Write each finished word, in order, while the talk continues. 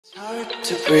Hard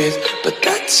to breathe, but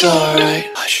that's alright.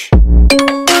 Hush.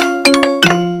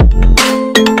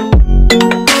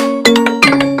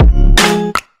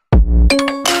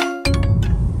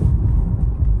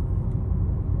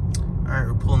 Alright,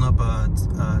 we're pulling up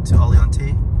to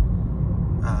Aliante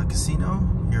Casino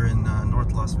here in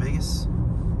North Las Vegas.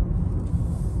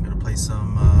 I'm gonna play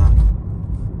some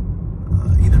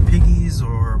either piggies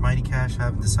or mightycash. I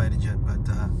haven't decided yet, but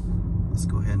let's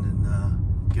go ahead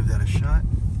and give that a shot.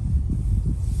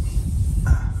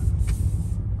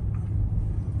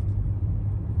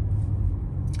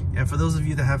 Yeah, for those of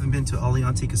you that haven't been to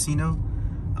Aliante Casino,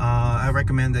 I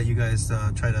recommend that you guys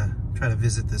try to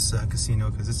visit this casino,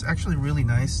 because it's actually really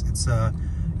nice.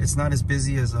 It's not as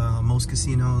busy as most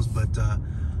casinos, but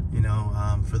you know,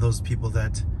 for those people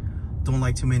that don't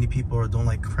like too many people or don't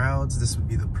like crowds, this would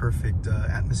be the perfect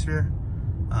atmosphere.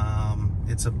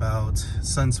 It's about,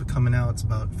 sun's coming out, it's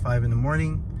about 5 in the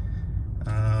morning.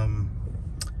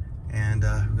 And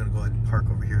we're gonna go ahead and park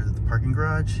over here at the parking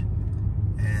garage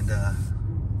and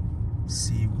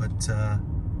see what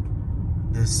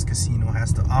this casino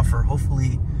has to offer.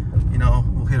 Hopefully, you know,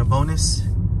 we'll hit a bonus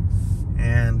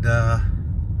and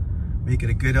make it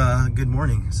a good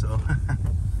morning. So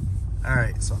all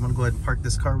right, so I'm gonna go ahead and park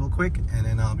this car real quick and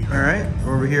then I'll be right. All right,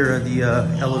 we're over here at the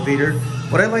elevator.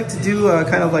 What I like to do,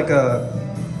 kind of like a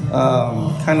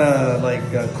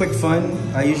quick fun,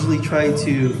 I usually try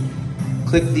to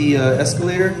click the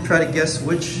escalator, try to guess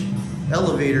which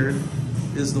elevator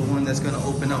is the one that's going to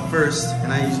open up first,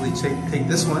 and I usually take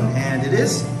this one, and it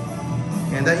is,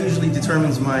 and that usually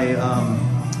determines my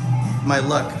my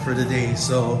luck for the day.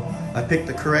 So I picked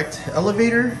the correct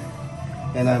elevator,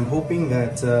 and I'm hoping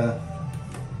that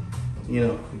you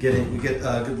know, we get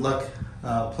good luck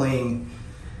playing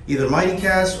either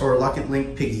mightycash or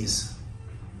lockitlink piggies.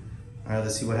 All right,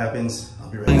 let's see what happens. I'll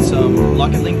be right back. Playing some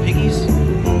lockitlink piggies.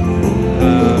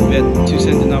 Bet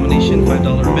 2-cent denomination,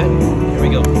 $5 a bet. Here we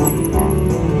go.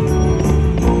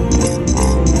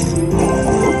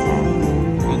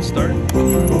 Good start.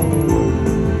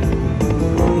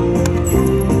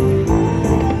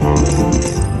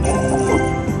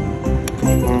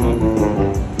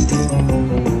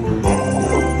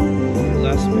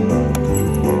 Last minute.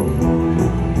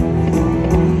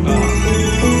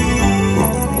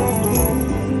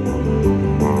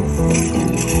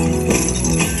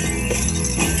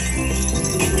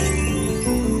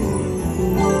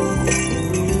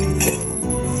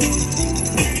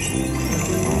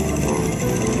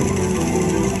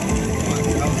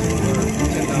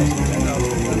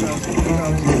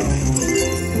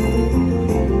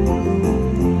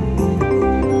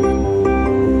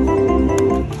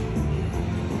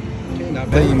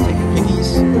 Playing piggies,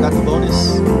 got the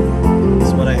bonus.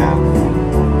 That's what I have.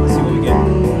 Let's see what we get.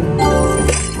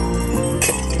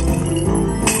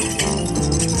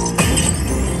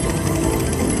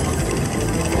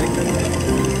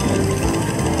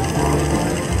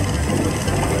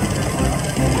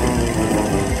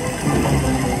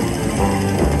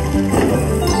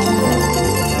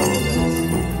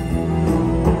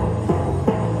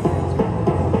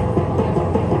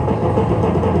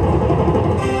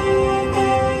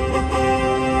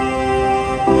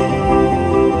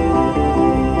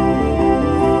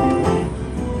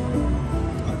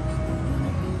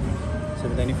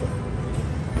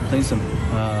 Playing some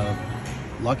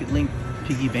lockitlink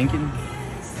piggybankin,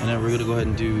 and then we're gonna go ahead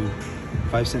and do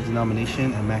 5-cent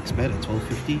denomination and max bet at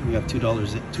 $12.50. We have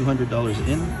 $200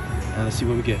 in, and let's see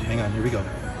what we get. Hang on, here we go.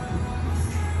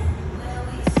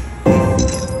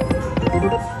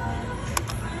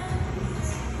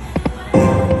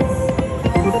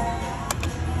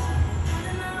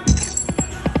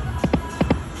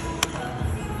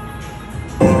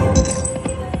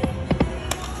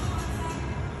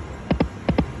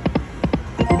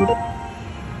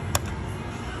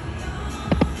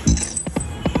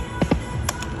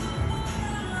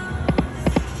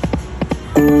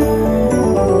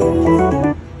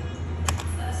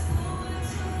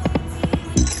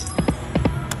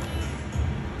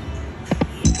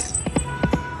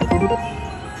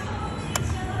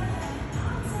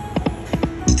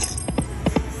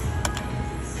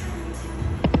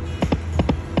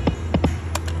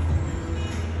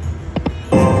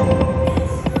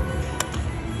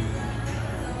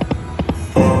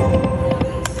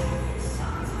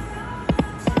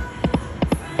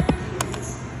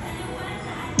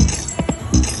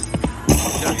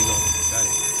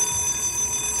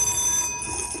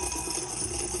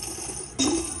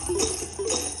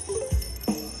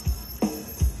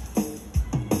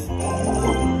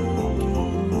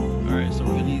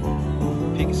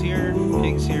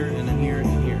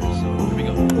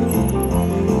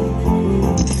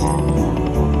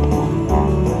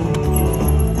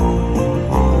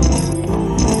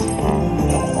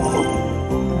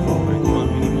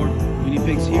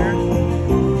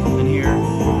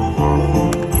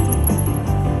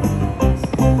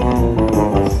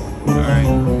 Alright,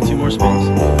 2 more spins.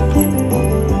 Come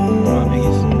on,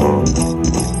 piggies.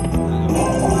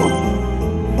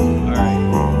 Alright.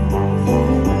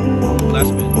 Last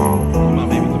spin. Come on,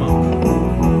 baby, come on.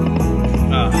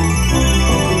 Ah.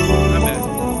 Not bad.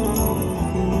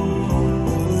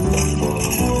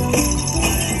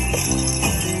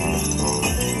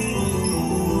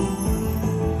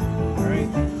 Alright,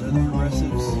 the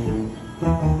progressives.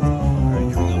 Alright,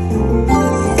 here we go.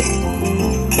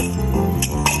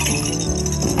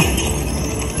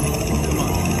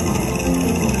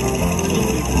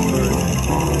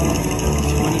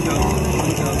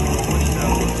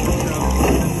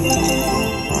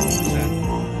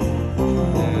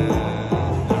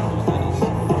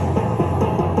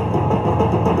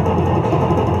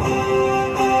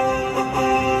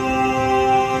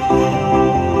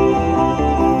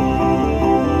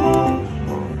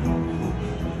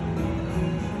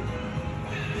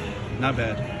 Not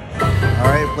bad.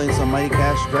 Alright, playing some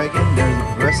mightycash dragon. There's the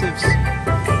progressives.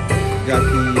 Got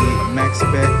the max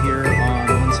bet here on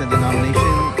 1 cent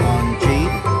denomination on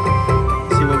Jade.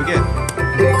 Let's see what we get.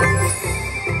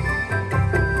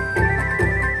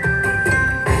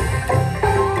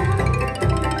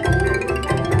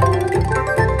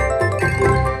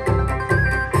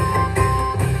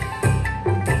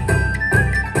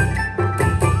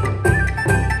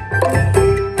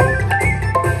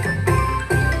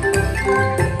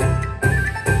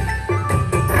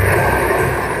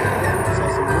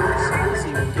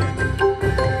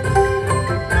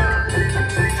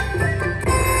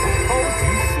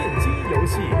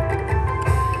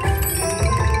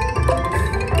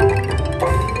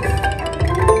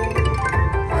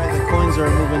 Are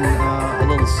moving a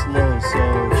little slow, so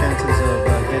chances of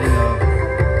getting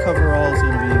a coverall is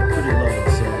going to be pretty low.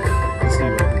 So let's see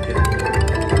what we can get.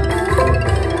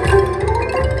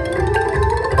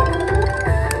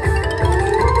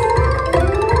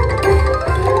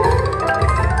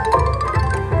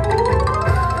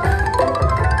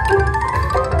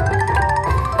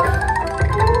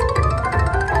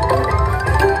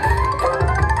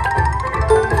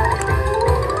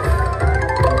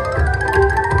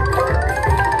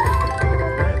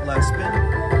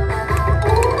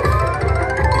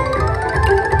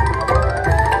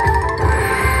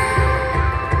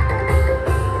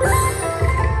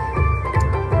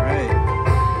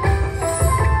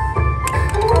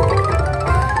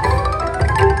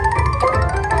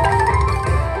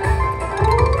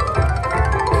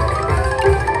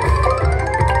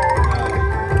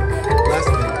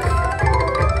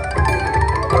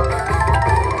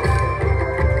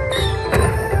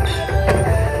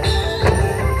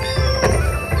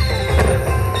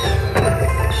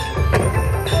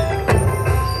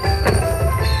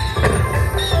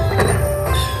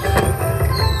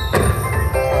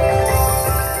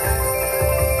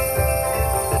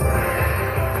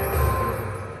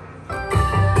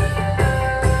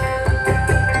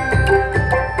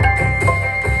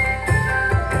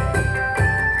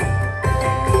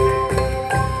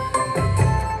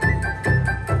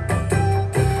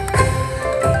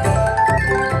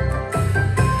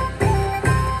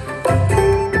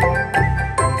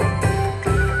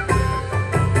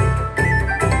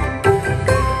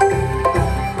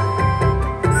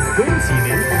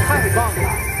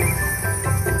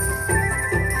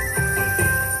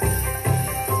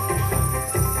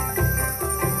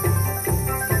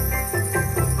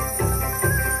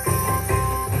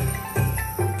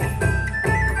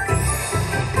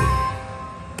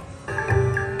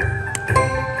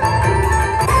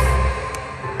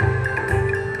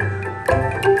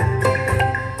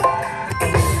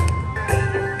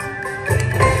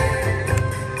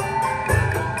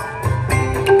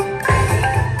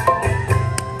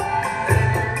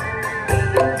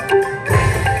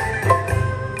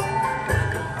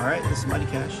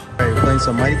 Playing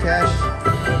some mightycash.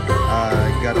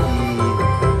 Got the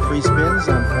free spins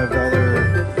on $5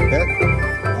 bet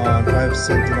on 5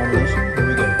 cent denomination. Here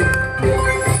we go.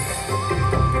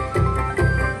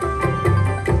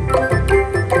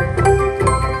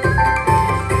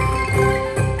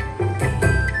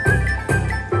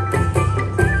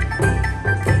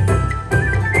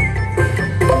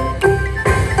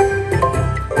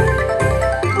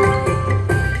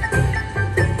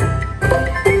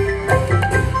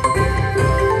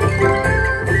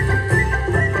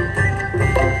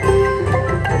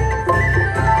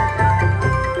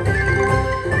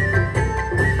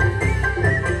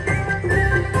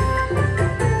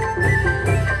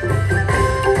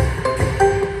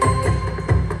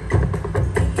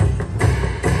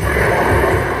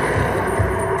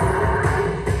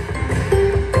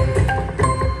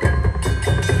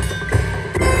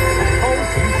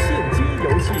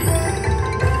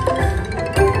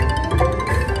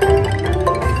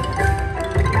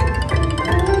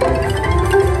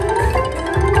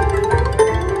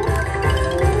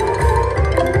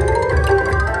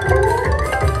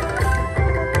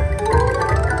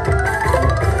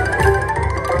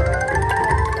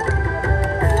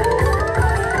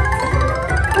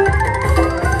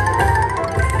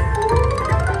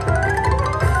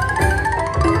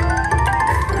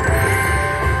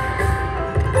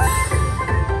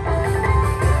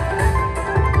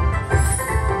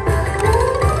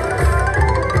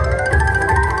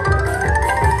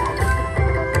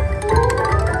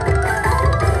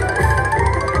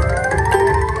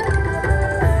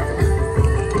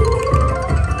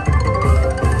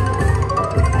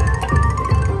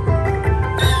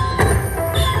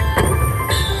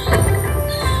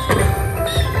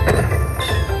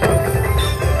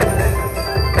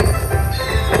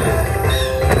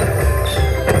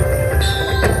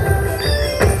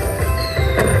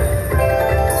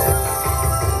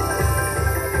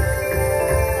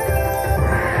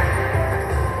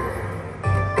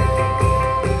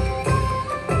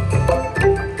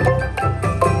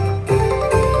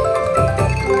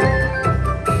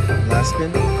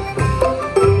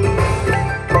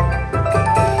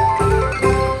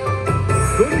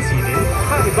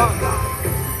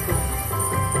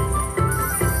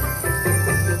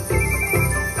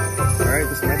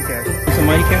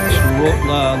 mighty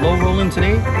cash. Low rolling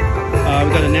today. We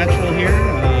got a natural here.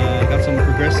 Got some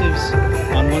progressives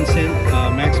on 1 cent.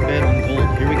 Max bet on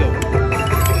gold. Here we go.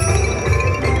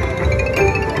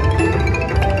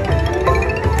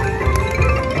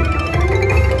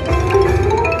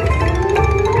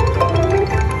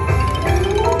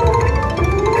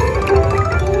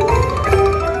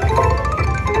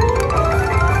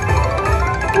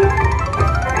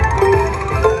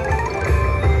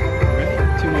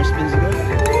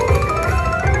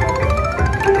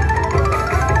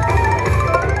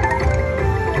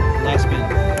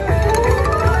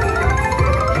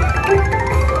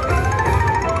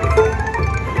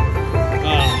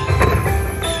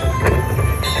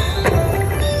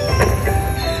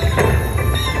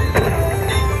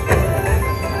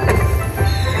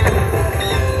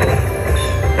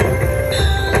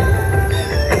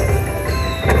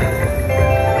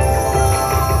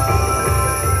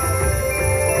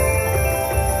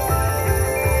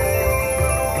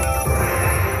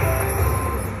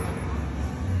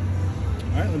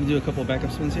 Do a couple of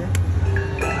backup spins here.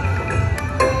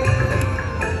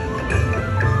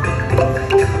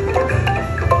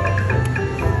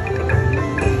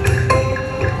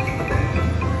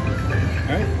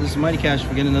 Alright, this is mighty cash. If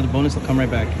we get another bonus, I'll come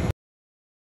right back.